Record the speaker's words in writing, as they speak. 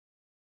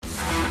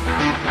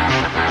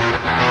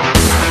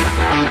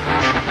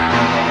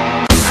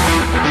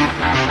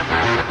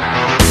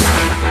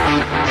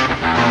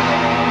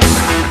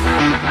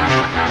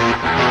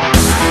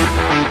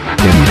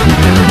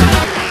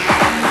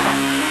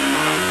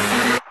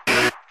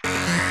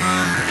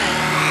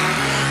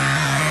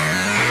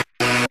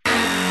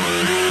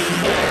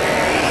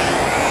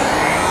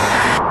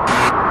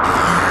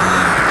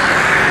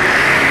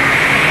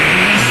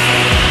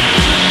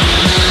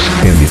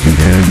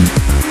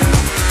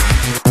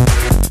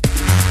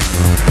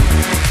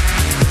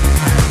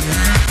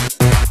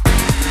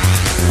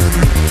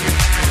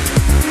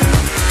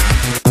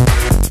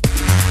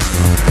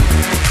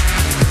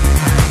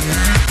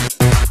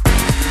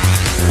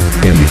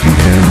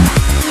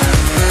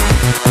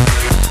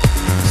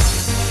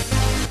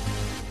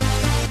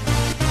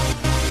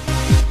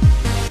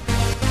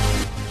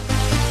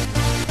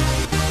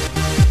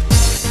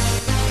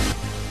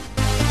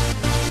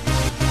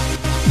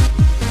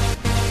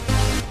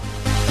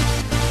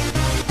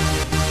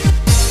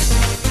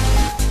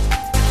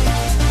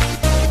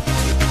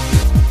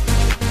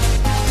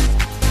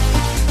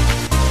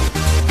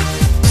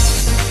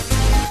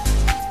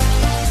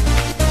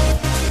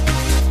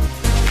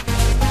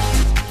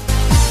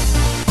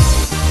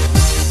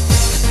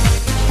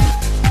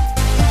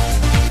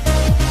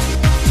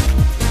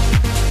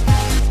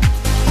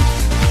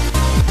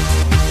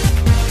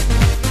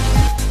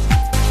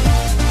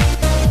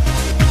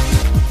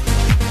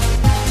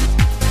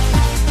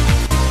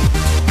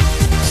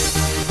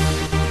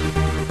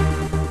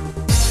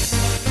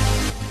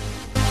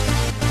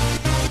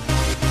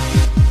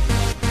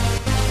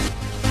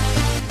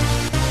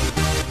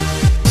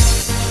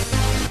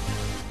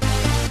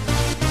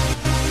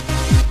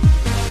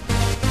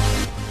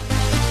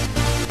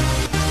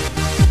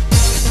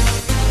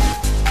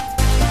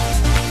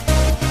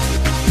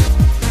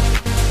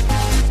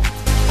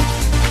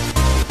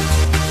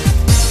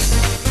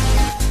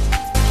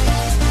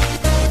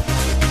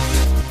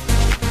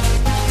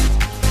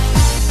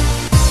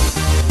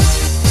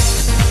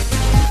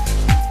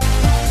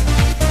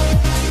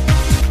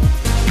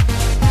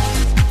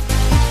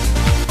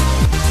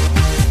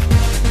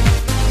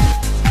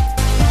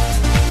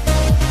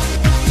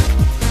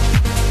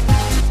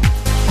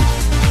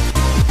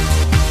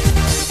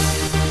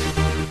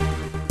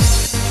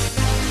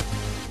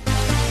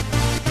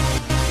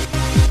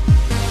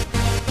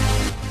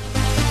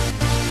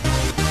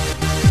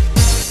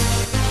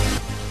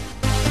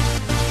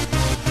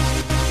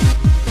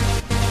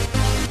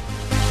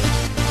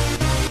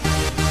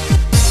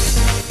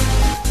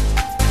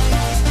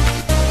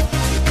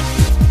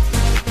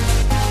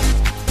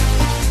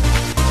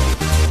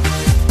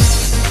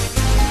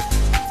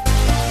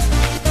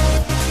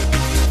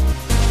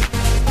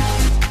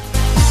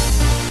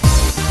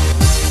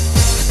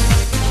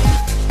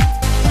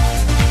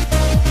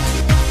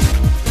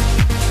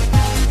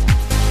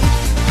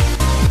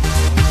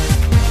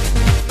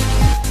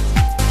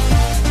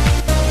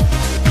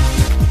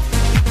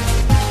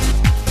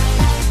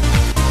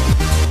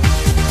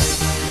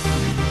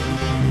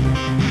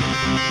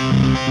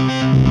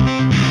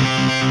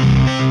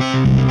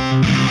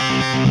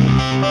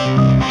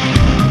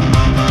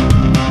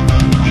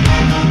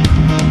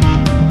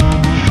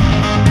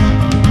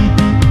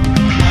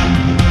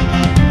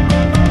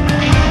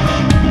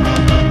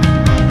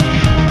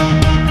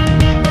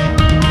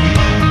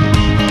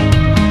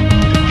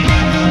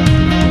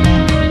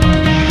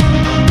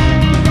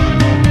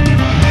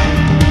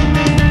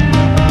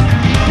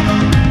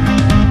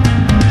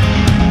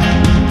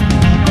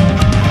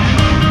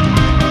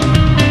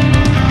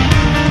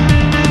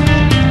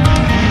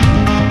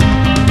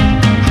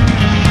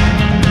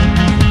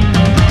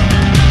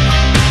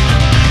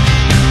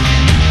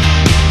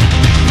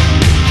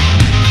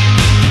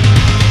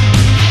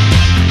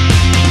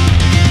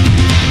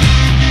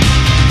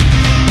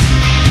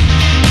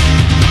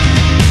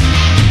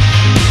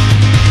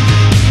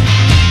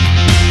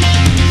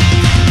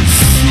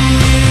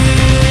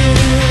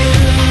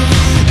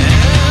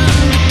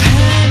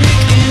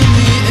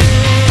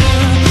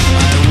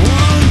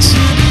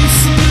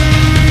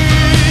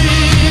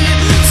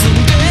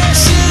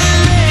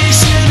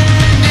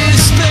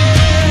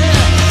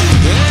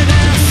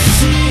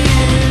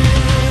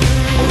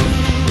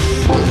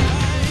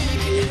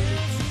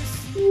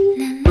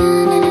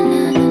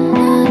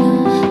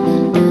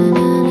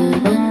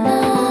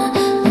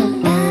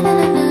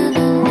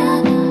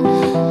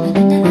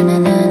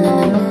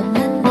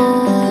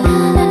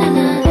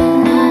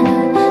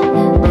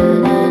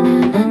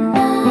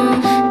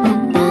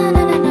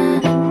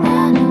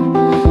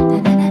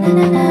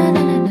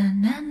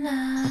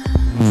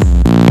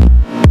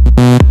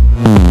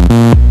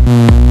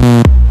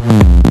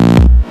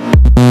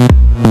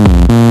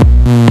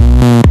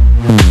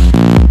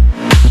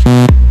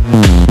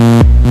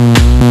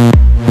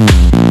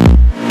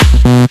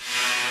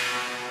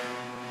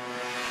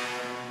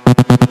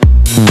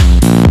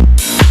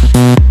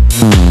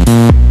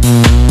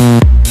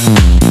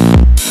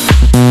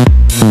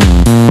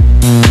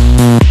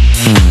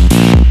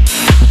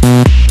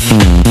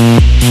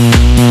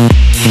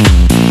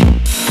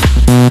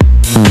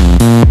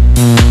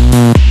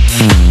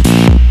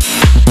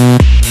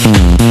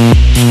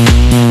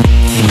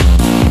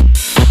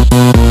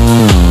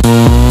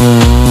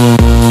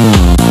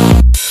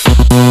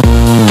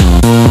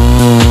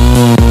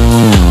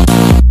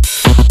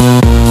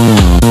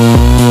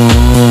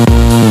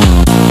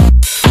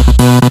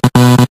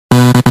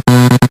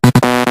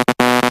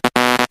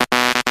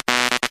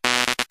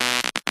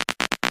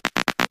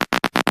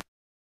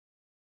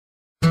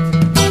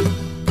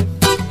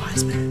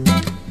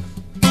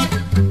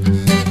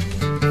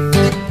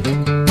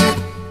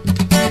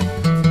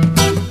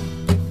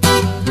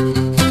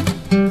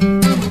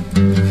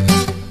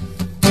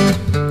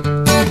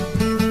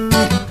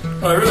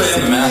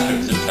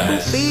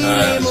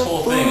This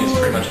whole thing is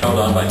pretty much held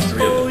on by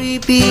three of them.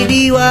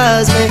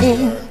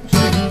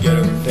 Got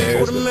a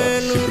repairs with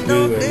super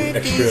glue and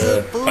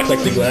extra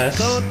plexiglass.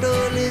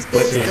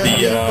 But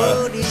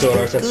the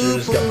sonar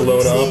sensors got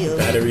blown off, the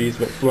batteries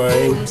went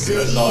flying.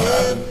 That's all that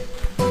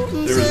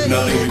happened. There was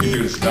nothing we could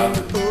do to stop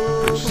it.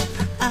 Just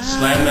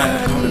slammed that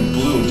code and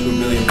blew into a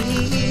million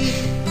pieces.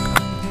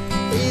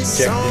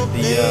 Checked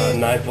the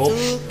 9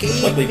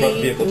 volts. Luckily brought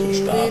the vehicle to a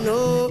stop.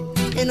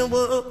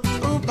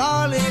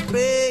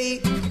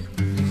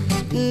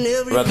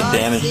 What about the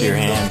damage to your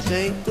hands?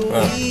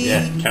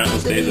 Yeah,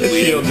 countless days of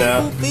bleeding. Healed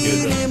now.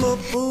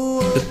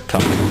 Just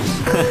tell me.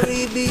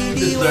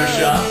 This is our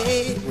shop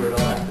where it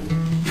all happened.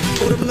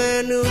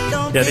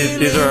 Yeah,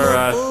 these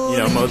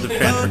are modes of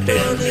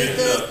transportation.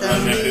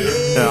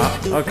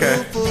 Yeah. Okay.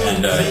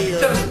 And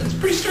it's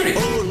pretty sturdy. Go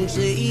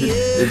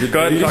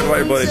ahead and talk about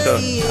your bloody toe.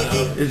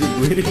 Is it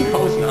bleeding?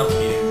 No, it's not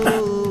bleeding.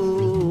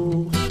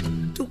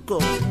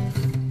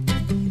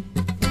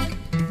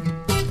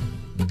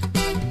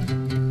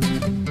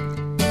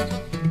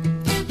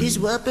 These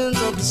weapons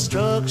of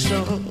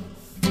destruction,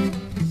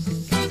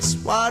 it's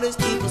why these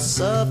people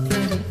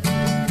suffering.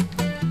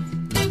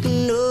 You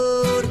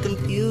know the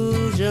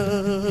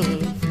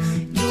confusion.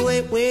 You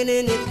ain't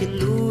winning if you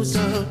lose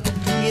some.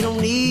 You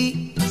don't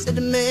need, said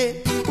the man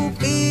who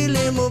feel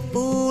him a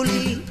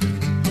bully.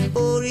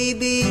 Or he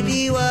be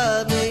the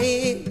wild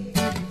man.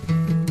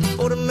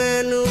 Or the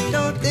man who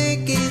don't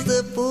think he's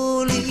the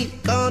bully.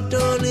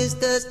 Control his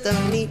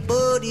destiny,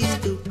 but he's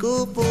too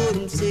good for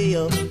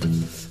himself.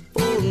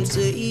 For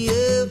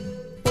himself,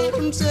 for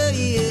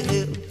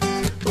himself.